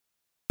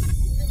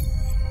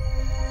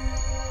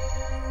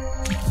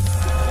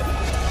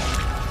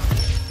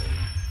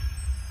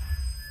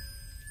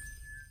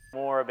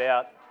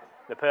about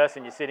the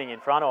person you're sitting in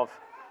front of.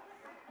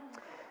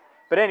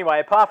 But anyway,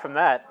 apart from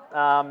that,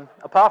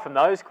 apart from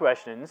those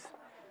questions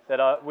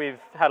that we've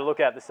had a look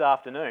at this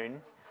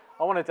afternoon,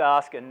 I wanted to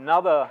ask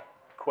another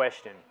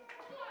question.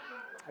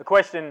 A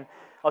question,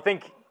 I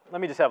think, let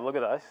me just have a look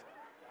at those.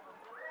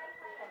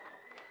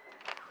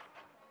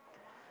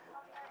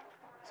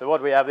 So what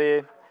do we have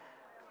here?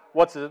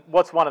 What's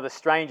one of the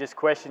strangest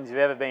questions you've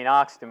ever been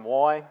asked and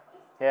why?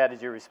 How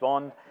did you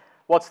respond?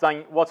 What's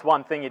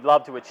one thing you'd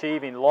love to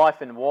achieve in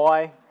life and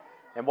why?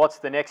 And what's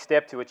the next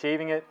step to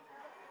achieving it?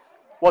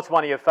 What's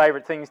one of your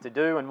favourite things to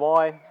do and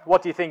why?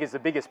 What do you think is the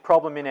biggest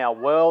problem in our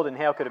world and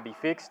how could it be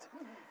fixed?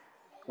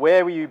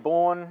 Where were you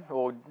born,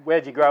 or where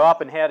did you grow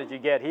up and how did you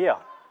get here?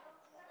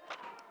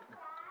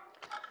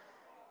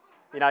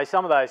 You know,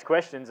 some of those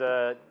questions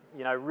are,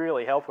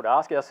 really helpful to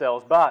ask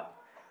ourselves, but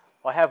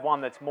I have one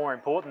that's more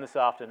important this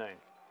afternoon.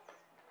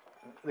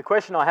 The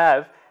question I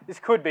have, this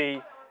could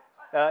be,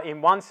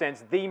 in one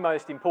sense, the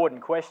most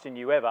important question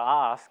you ever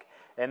ask,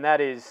 and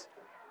that is,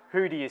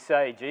 who do you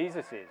say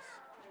Jesus is?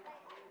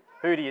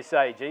 Who do you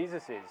say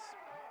Jesus is?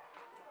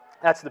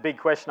 That's the big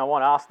question I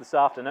want to ask this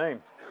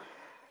afternoon.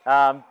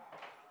 And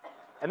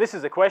this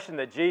is a question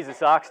that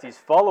Jesus asked his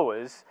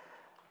followers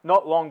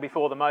not long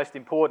before the most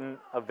important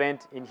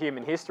event in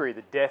human history,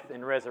 the death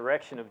and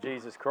resurrection of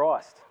Jesus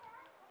Christ.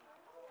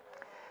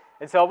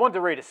 And so I want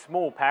to read a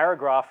small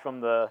paragraph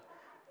from the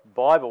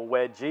Bible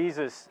where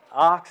Jesus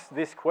asks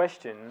this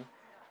question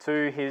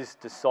to his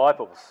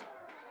disciples.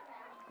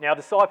 Now,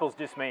 disciples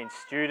just means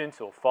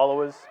students or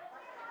followers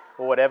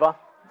or whatever.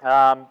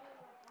 And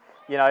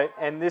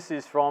this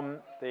is from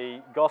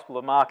the Gospel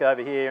of Mark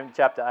over here in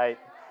chapter 8.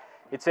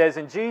 It says,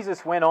 "And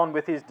Jesus went on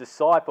with his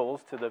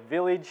disciples to the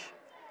village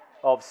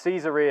of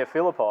Caesarea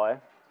Philippi,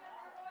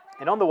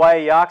 and on the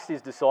way he asked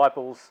his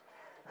disciples,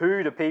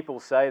 'Who do people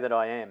say that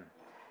I am?'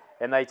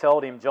 And they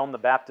told him, 'John the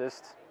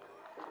Baptist,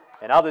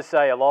 and others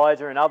say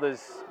Elijah, and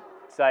others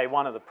say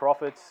one of the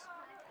prophets.'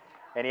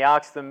 And he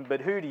asked them,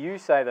 'But who do you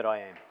say that I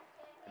am?'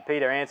 And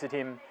Peter answered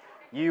him,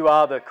 'You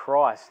are the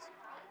Christ.'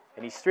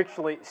 And he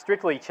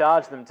strictly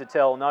charged them to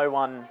tell no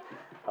one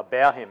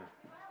about him."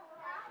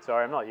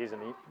 Sorry, I'm not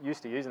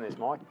used to using this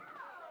mic.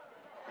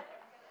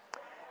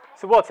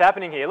 So what's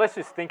happening here? Let's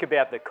just think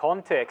about the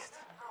context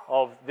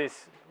of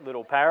this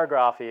little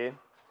paragraph here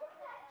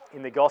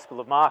in the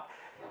Gospel of Mark.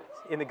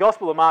 In the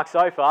Gospel of Mark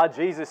so far,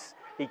 Jesus,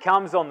 he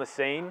comes on the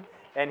scene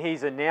and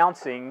he's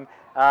announcing,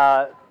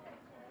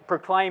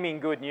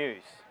 proclaiming good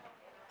news.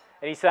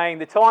 And he's saying,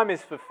 the time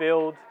is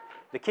fulfilled,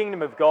 the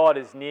kingdom of God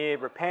is near,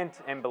 repent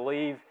and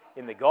believe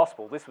in the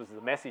gospel. This was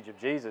the message of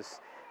Jesus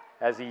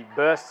as he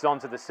bursts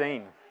onto the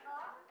scene.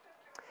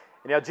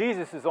 Now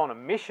Jesus is on a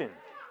mission,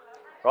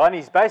 right? And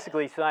he's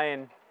basically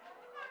saying,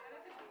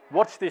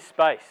 watch this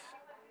space.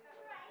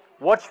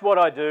 Watch what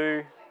I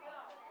do.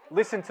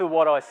 Listen to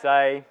what I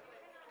say.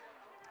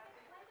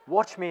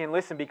 Watch me and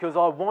listen, because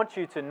I want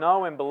you to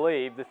know and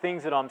believe the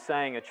things that I'm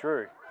saying are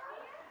true.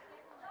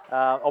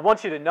 I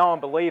want you to know and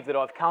believe that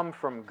I've come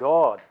from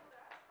God.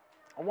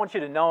 I want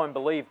you to know and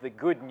believe the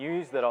good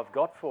news that I've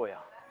got for you.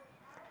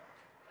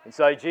 And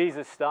so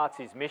Jesus starts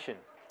his mission.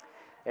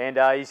 And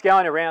he's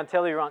going around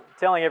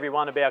telling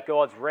everyone about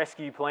God's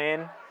rescue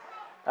plan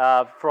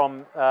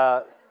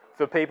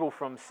for people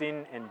from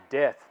sin and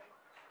death.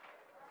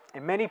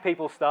 And many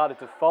people started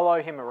to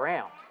follow him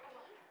around.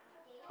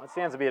 That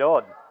sounds a bit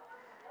odd.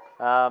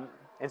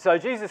 And so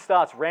Jesus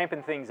starts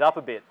ramping things up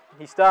a bit.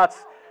 He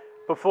starts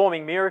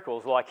performing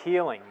miracles like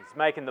healing. He's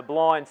making the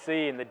blind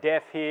see and the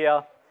deaf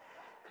hear,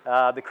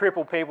 the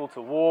crippled people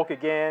to walk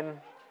again.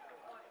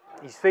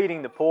 He's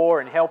feeding the poor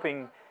and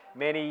helping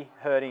many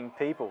hurting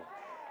people.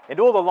 And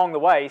all along the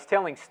way, he's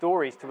telling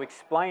stories to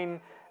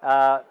explain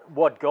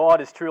what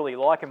God is truly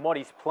like and what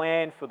he's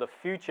planned for the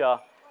future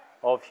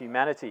of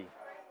humanity.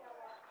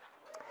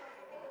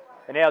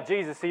 And now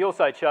Jesus, he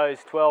also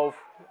chose 12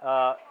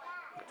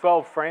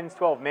 friends,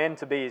 12 men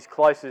to be his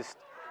closest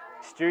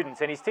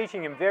students. And he's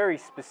teaching them very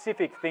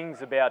specific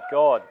things about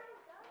God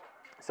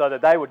so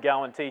that they would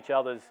go and teach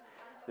others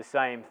the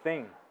same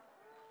thing.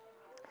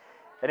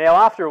 And now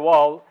after a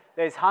while,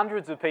 there's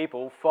hundreds of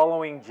people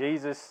following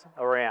Jesus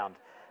around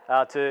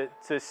to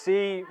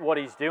see what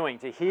he's doing,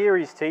 to hear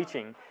his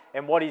teaching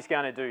and what he's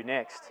going to do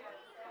next.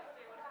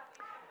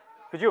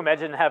 Could you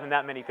imagine having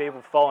that many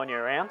people following you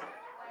around?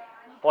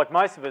 Like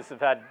most of us have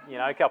had,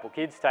 a couple of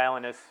kids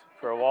tailing us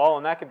for a while,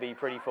 and that can be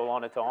pretty full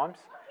on at times.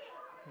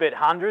 But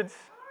hundreds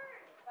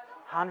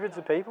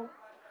of people.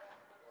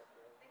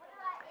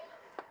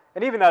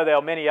 And even though there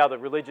were many other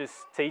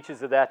religious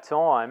teachers at that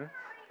time,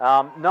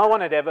 no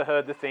one had ever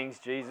heard the things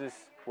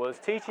Jesus was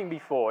teaching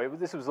before.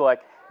 This was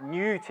like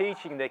new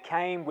teaching that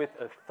came with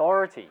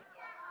authority,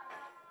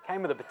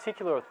 came with a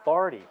particular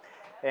authority.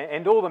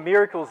 And all the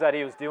miracles that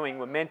he was doing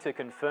were meant to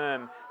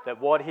confirm that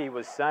what he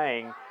was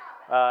saying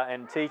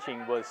and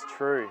teaching was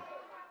true.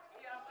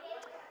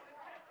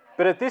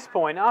 But at this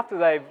point,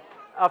 after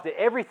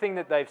everything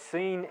that they've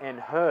seen and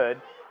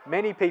heard,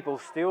 many people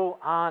still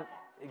aren't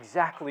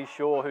exactly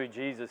sure who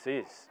Jesus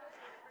is.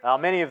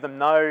 Many of them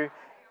know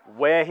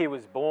where he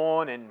was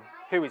born and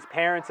who his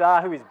parents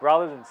are, who his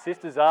brothers and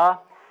sisters are.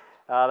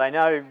 They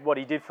know what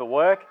he did for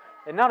work.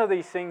 And none of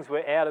these things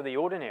were out of the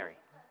ordinary.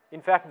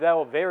 In fact, they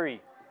were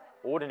very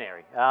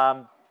ordinary.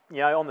 On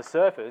the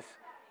surface,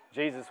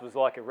 Jesus was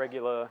like a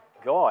regular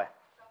guy.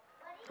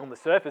 On the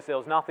surface, there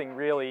was nothing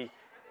really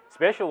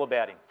special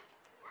about him.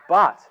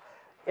 But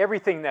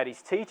everything that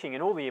he's teaching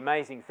and all the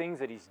amazing things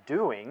that he's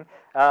doing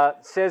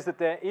says that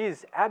there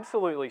is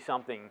absolutely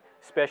something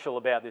special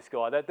about this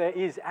guy, that there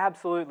is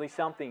absolutely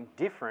something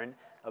different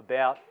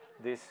about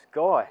this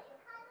guy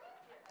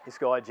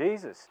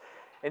Jesus.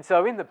 And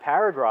so in the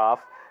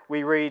paragraph,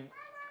 we read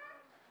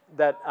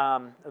that,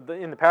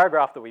 in the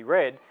paragraph that we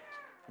read,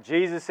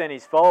 Jesus and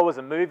his followers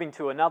are moving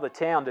to another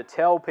town to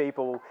tell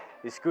people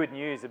this good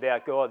news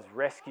about God's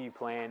rescue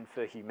plan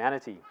for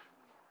humanity.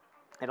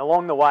 And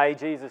along the way,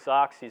 Jesus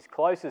asks his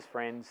closest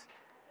friends,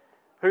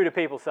 who do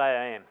people say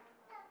I am?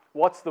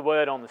 What's the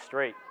word on the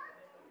street?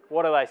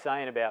 What are they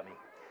saying about me?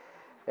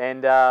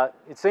 And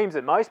it seems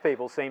that most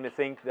people seem to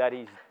think that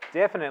he's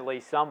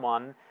definitely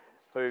someone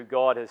who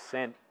God has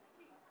sent,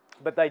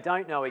 but they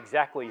don't know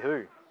exactly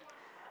who.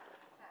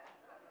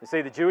 You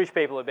see, the Jewish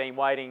people have been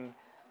waiting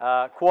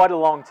quite a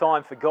long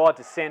time for God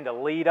to send a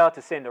leader,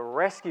 to send a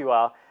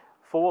rescuer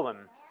for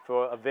them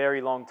for a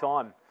very long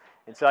time.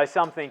 And so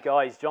some think,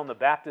 he's John the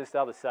Baptist,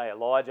 others say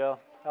Elijah,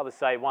 others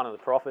say one of the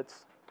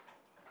prophets.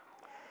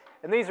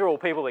 And these are all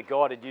people that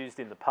God had used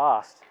in the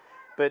past,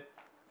 but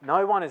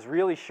no one is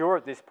really sure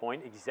at this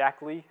point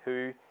exactly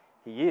who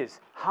he is.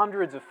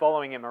 Hundreds are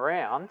following him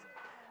around,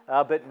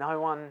 but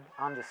no one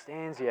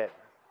understands yet.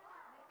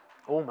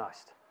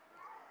 Almost.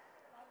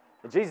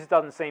 And Jesus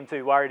doesn't seem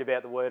too worried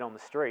about the word on the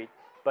street,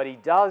 but he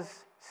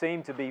does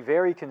seem to be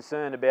very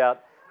concerned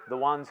about the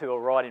ones who are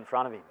right in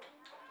front of him.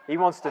 He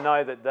wants to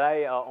know that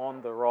they are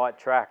on the right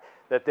track,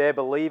 that they're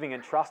believing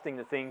and trusting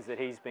the things that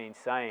he's been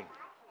saying.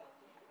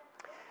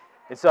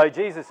 And so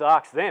Jesus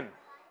asks them,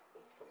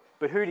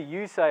 but who do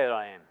you say that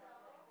I am?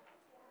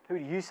 Who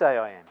do you say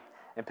I am?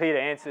 And Peter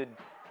answered,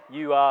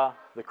 you are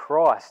the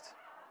Christ.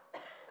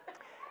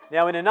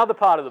 Now in another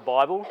part of the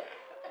Bible,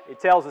 it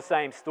tells the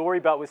same story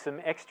but with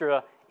some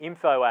extra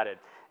info added.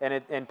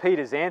 And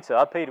Peter's answer,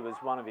 Peter was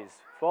one of his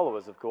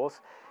followers of course,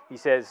 he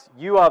says,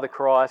 you are the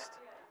Christ,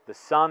 the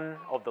Son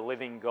of the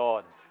living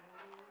God.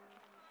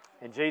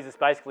 And Jesus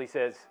basically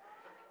says,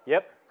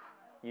 yep,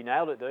 you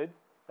nailed it, dude.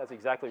 That's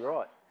exactly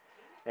right.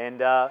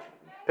 And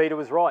Peter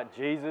was right.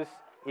 Jesus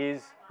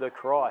is the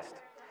Christ.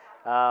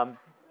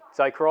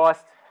 So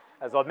Christ,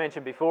 as I've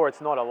mentioned before,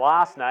 it's not a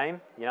last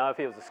name. If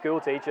he was a school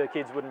teacher,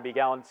 kids wouldn't be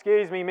going,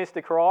 excuse me,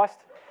 Mr. Christ.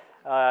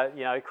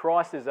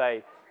 Christ is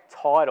a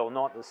title,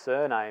 not a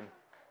surname.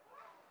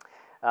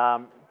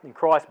 And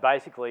Christ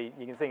basically,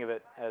 you can think of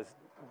it as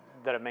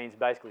that it means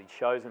basically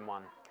chosen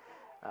one.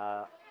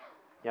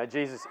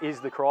 Jesus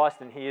is the Christ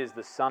and he is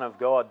the Son of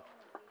God.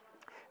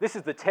 This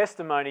is the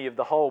testimony of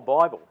the whole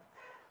Bible,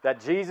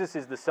 that Jesus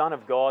is the Son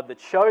of God, the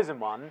chosen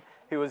one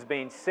who has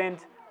been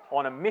sent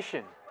on a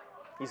mission.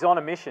 He's on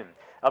a mission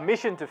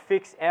to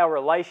fix our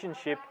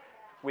relationship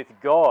with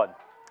God.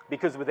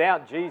 Because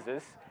without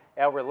Jesus,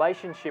 our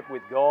relationship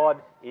with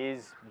God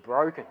is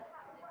broken.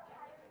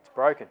 It's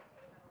broken.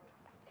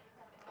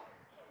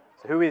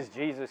 So who is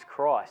Jesus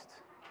Christ?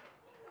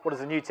 What does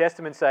the New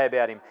Testament say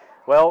about him?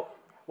 Well,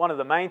 one of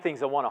the main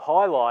things I want to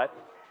highlight,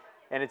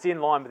 and it's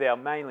in line with our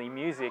mainly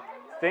music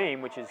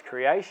theme, which is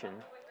creation.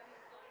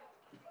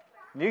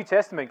 New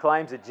Testament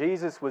claims that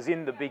Jesus was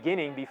in the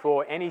beginning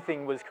before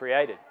anything was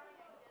created.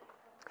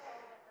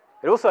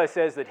 It also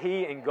says that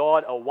he and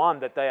God are one,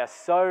 that they are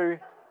so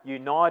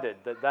united,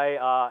 that they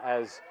are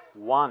as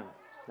one.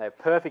 They're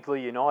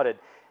perfectly united.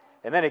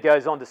 And then it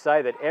goes on to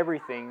say that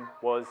everything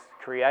was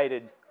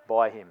created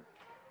by him.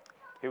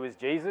 Who is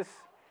Jesus?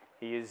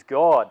 He is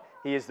God.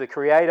 He is the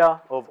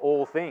creator of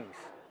all things.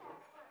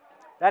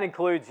 That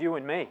includes you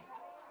and me.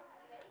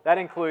 That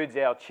includes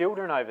our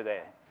children over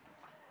there.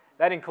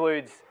 That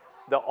includes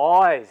the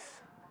eyes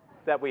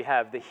that we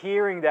have, the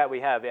hearing that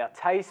we have, our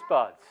taste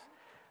buds,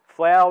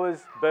 flowers,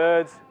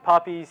 birds,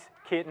 puppies,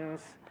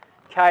 kittens,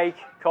 cake,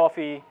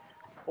 coffee,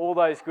 all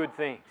those good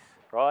things,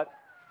 right?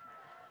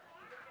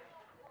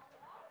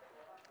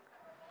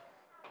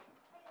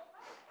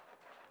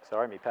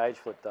 Sorry, my page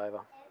flipped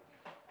over.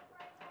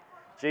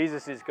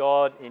 Jesus is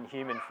God in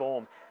human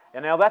form.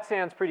 And now that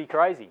sounds pretty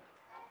crazy.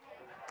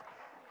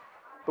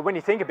 But when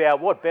you think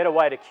about what better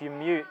way to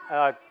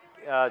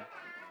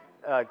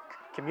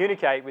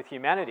communicate with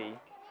humanity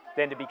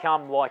than to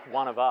become like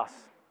one of us.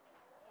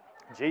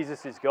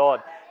 Jesus is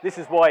God. This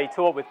is why he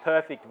taught with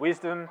perfect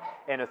wisdom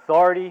and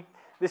authority.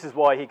 This is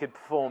why he could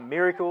perform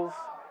miracles,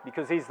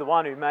 because he's the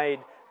one who made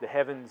the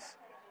heavens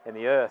and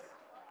the earth.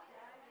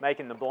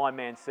 Making the blind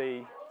man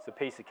see is a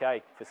piece of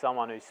cake for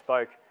someone who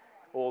spoke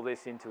all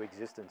this into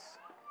existence.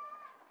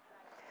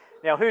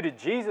 Now, who did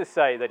Jesus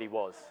say that he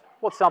was?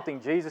 What's something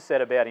Jesus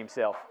said about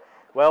himself?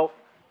 Well,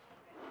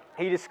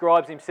 he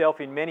describes himself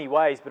in many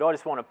ways, but I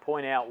just want to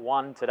point out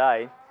one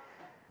today.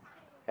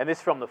 And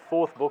this from the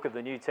 4th book of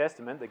the New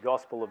Testament, the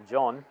Gospel of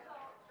John.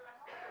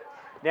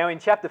 Now, in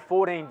chapter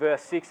 14,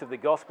 verse 6 of the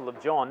Gospel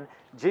of John,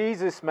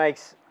 Jesus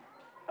makes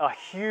a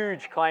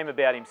huge claim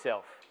about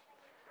himself.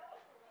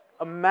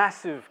 A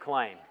massive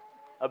claim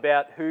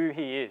about who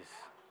he is.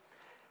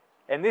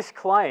 And this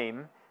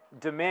claim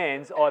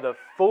demands either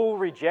full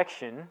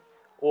rejection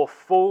or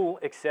full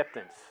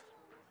acceptance.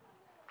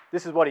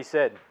 This is what he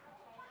said.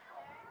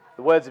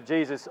 The words of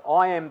Jesus,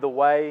 "I am the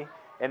way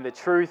and the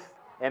truth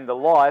and the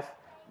life.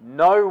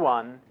 No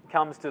one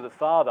comes to the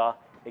Father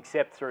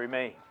except through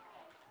me."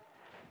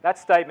 That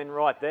statement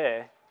right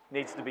there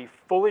needs to be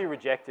fully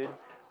rejected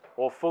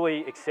or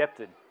fully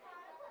accepted.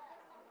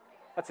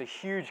 That's a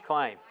huge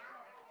claim.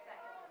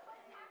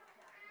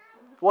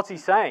 What's he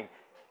saying?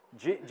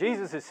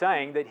 Jesus is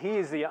saying that he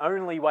is the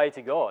only way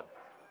to God.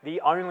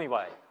 The only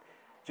way.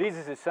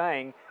 Jesus is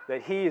saying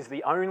that he is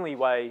the only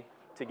way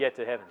to get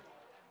to heaven.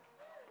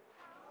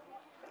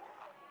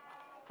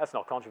 That's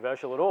not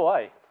controversial at all,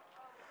 eh?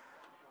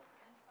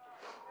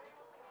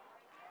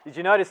 Did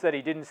you notice that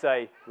he didn't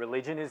say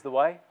religion is the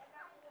way?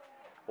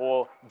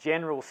 Or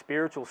general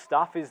spiritual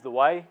stuff is the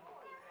way?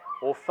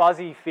 Or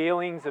fuzzy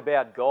feelings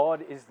about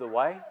God is the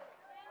way?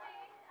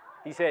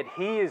 He said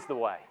he is the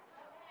way.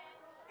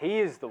 He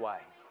is the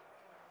way.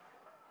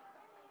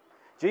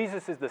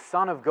 Jesus is the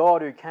Son of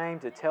God who came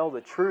to tell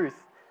the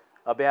truth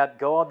about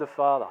God the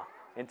Father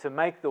and to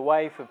make the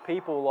way for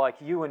people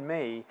like you and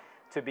me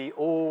to be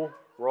all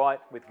right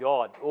with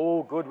God,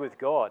 all good with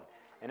God,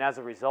 and as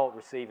a result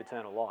receive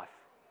eternal life.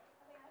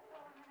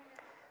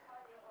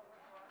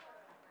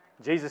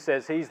 Jesus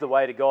says he's the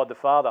way to God the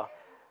Father,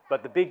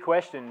 but the big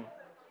question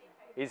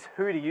is,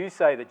 who do you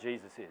say that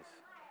Jesus is?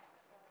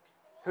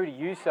 Who do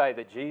you say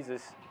that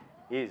Jesus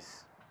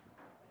is?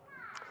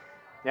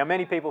 Now,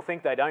 many people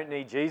think they don't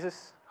need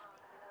Jesus,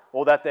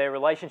 or that their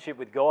relationship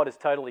with God is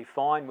totally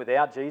fine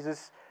without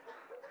Jesus.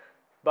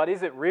 But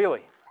is it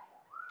really?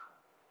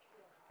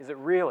 Is it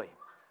really?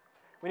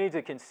 We need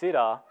to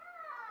consider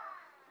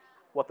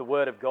what the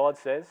Word of God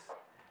says,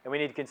 and we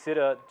need to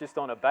consider, just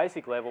on a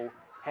basic level,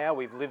 how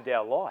we've lived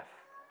our life.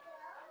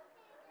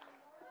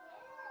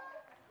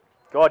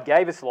 God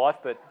gave us life,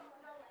 but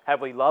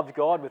have we loved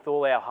God with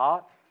all our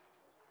heart?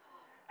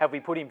 Have we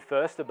put Him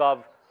first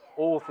above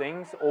all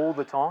things all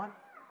the time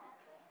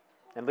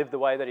and lived the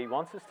way that He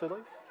wants us to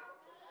live?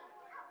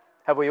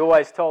 Have we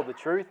always told the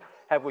truth?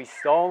 Have we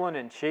stolen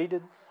and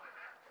cheated?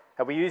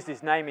 Have we used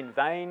His name in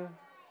vain?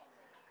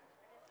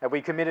 Have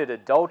we committed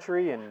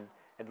adultery and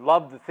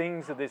loved the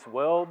things of this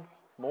world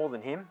more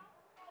than Him?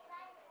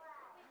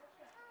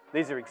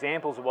 These are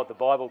examples of what the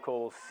Bible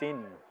calls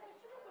sin.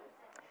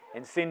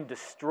 And sin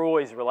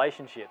destroys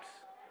relationships.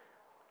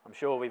 I'm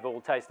sure we've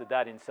all tasted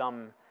that in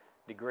some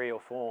degree or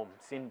form.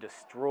 Sin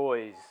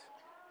destroys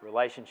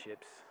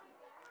relationships.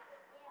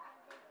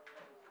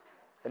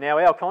 And now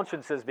our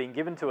conscience has been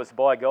given to us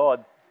by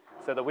God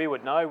so that we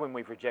would know when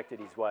we've rejected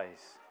His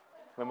ways,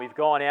 when we've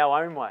gone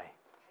our own way.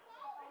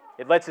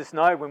 It lets us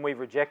know when we've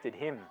rejected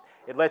Him.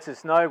 It lets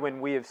us know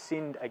when we have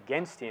sinned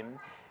against Him.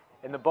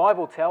 And the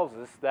Bible tells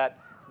us that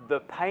the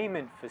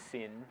payment for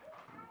sin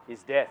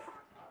is death.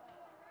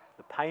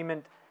 The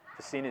payment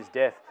for sin is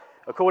death.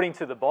 According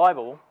to the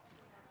Bible,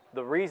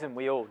 the reason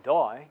we all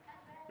die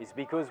is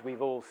because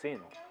we've all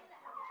sinned.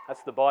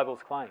 That's the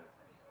Bible's claim.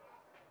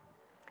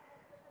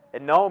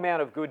 And no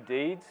amount of good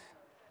deeds,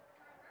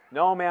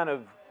 no amount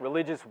of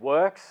religious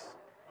works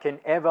can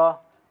ever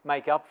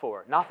make up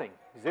for it. Nothing.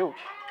 Zilch.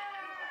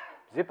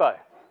 Zippo.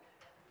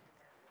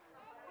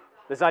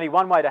 There's only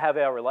one way to have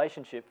our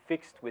relationship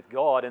fixed with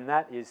God, and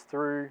that is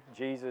through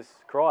Jesus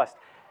Christ.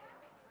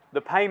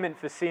 The payment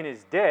for sin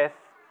is death,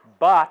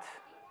 but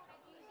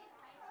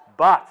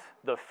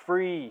the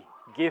free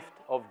gift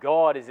of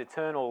God is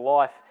eternal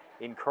life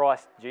in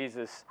Christ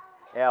Jesus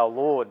our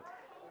Lord.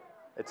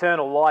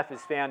 Eternal life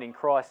is found in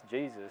Christ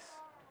Jesus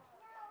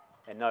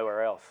and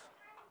nowhere else.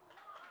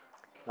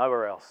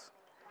 Nowhere else.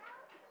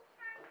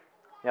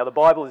 Now, the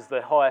Bible is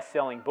the highest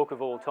selling book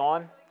of all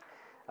time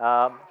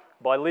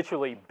by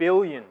literally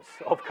billions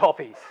of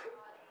copies.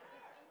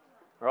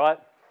 Right?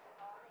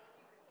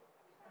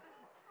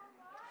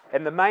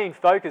 And the main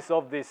focus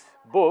of this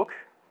book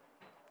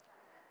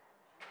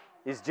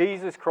is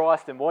Jesus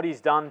Christ and what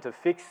He's done to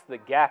fix the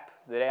gap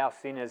that our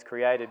sin has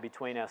created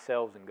between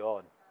ourselves and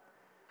God.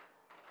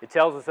 It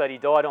tells us that He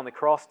died on the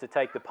cross to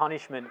take the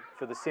punishment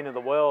for the sin of the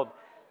world,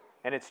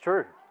 and it's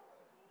true.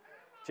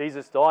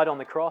 Jesus died on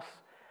the cross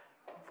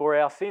for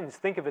our sins.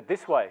 Think of it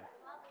this way.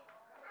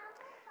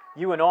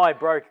 You and I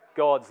broke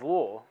God's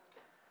law,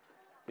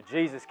 but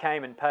Jesus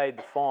came and paid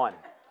the fine.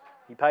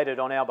 He paid it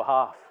on our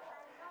behalf.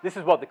 This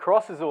is what the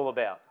cross is all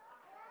about.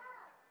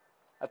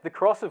 At the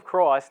cross of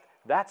Christ,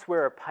 that's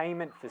where a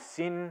payment for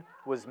sin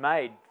was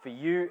made for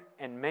you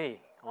and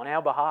me on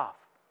our behalf.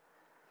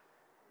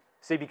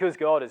 See, because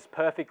God is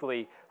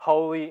perfectly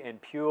holy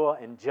and pure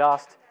and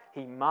just,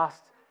 He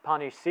must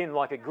punish sin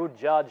like a good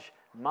judge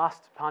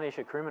must punish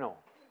a criminal.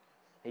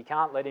 He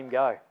can't let him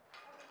go.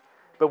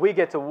 But we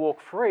get to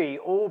walk free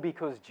all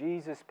because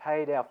Jesus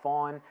paid our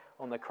fine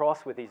on the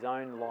cross with His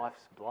own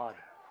life's blood.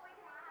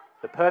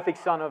 The perfect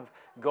Son of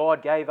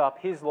God gave up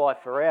his life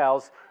for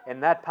ours,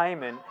 and that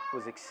payment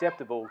was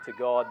acceptable to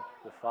God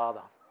the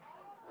Father.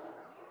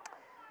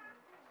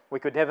 We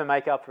could never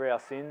make up for our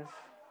sins,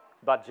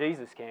 but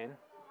Jesus can.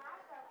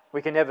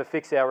 We can never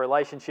fix our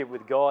relationship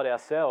with God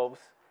ourselves,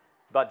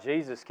 but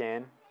Jesus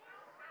can.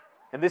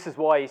 And this is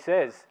why he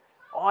says,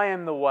 I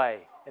am the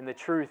way and the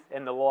truth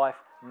and the life.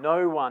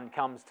 No one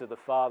comes to the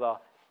Father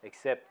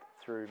except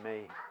through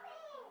me.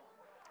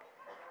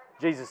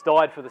 Jesus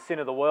died for the sin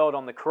of the world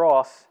on the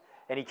cross,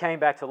 and he came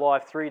back to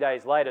life 3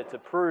 days later to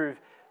prove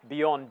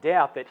beyond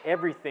doubt that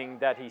everything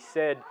that he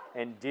said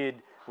and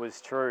did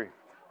was true.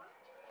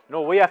 And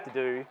all we have to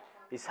do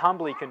is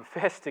humbly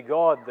confess to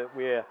God that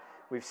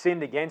we've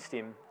sinned against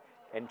him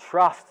and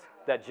trust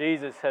that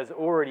Jesus has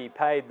already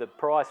paid the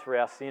price for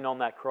our sin on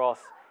that cross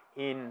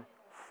in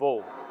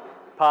full.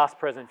 Past,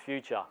 present,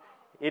 future.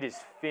 It is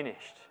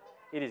finished.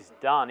 It is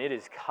done. It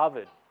is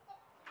covered.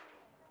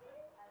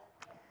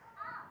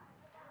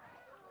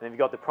 Then you've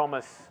got the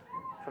promise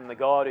from the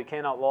God who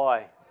cannot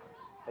lie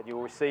that you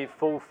will receive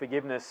full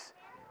forgiveness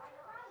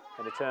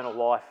and eternal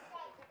life.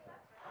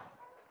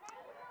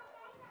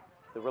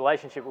 The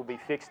relationship will be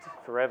fixed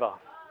forever.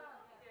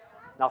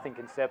 Nothing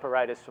can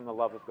separate us from the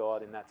love of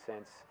God in that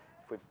sense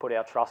if we put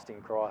our trust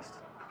in Christ.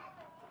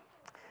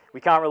 We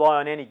can't rely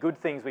on any good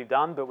things we've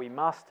done, but we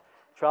must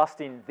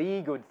trust in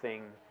the good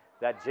thing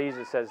that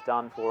Jesus has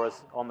done for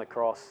us on the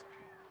cross.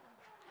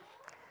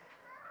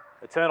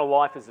 Eternal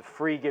life is a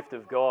free gift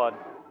of God.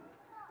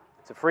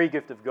 It's a free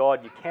gift of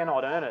God. You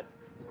cannot earn it.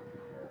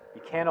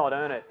 You cannot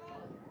earn it.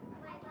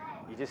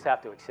 You just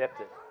have to accept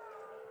it.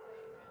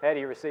 How do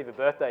you receive a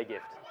birthday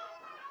gift?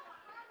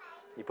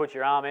 You put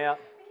your arm out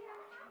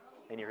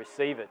and you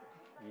receive it.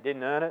 You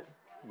didn't earn it,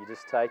 you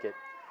just take it.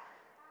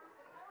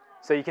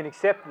 So you can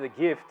accept the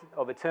gift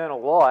of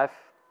eternal life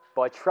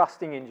by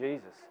trusting in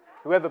Jesus.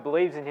 Whoever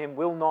believes in him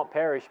will not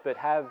perish but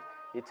have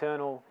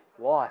eternal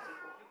life.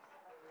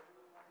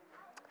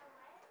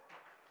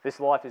 This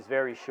life is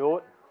very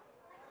short.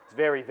 It's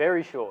very,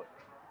 very short.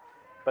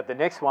 But the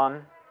next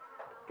one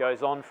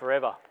goes on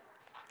forever.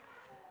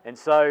 And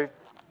so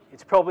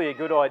it's probably a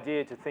good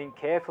idea to think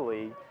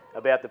carefully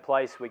about the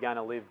place we're going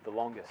to live the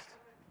longest.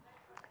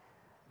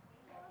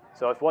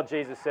 So if what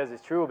Jesus says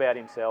is true about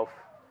himself,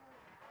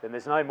 then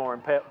there's no more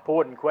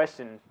important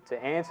question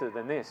to answer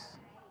than this.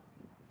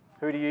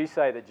 Who do you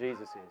say that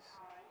Jesus is?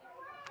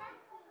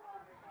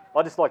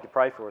 I'd just like to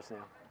pray for us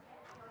now.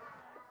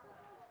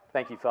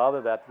 Thank you,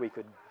 Father, that we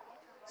could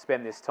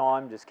spend this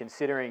time just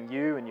considering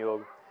you and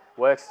your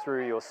works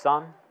through your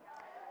Son.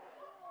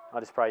 I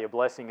just pray your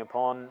blessing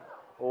upon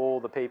all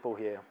the people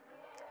here,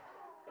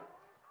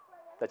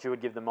 that you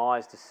would give them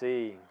eyes to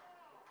see,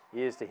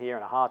 ears to hear,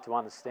 and a heart to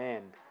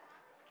understand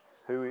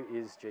who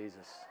is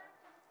Jesus,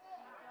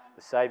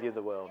 the Saviour of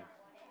the world.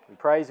 We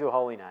praise your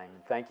holy name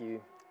and thank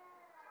you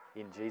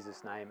in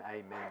Jesus' name.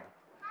 Amen.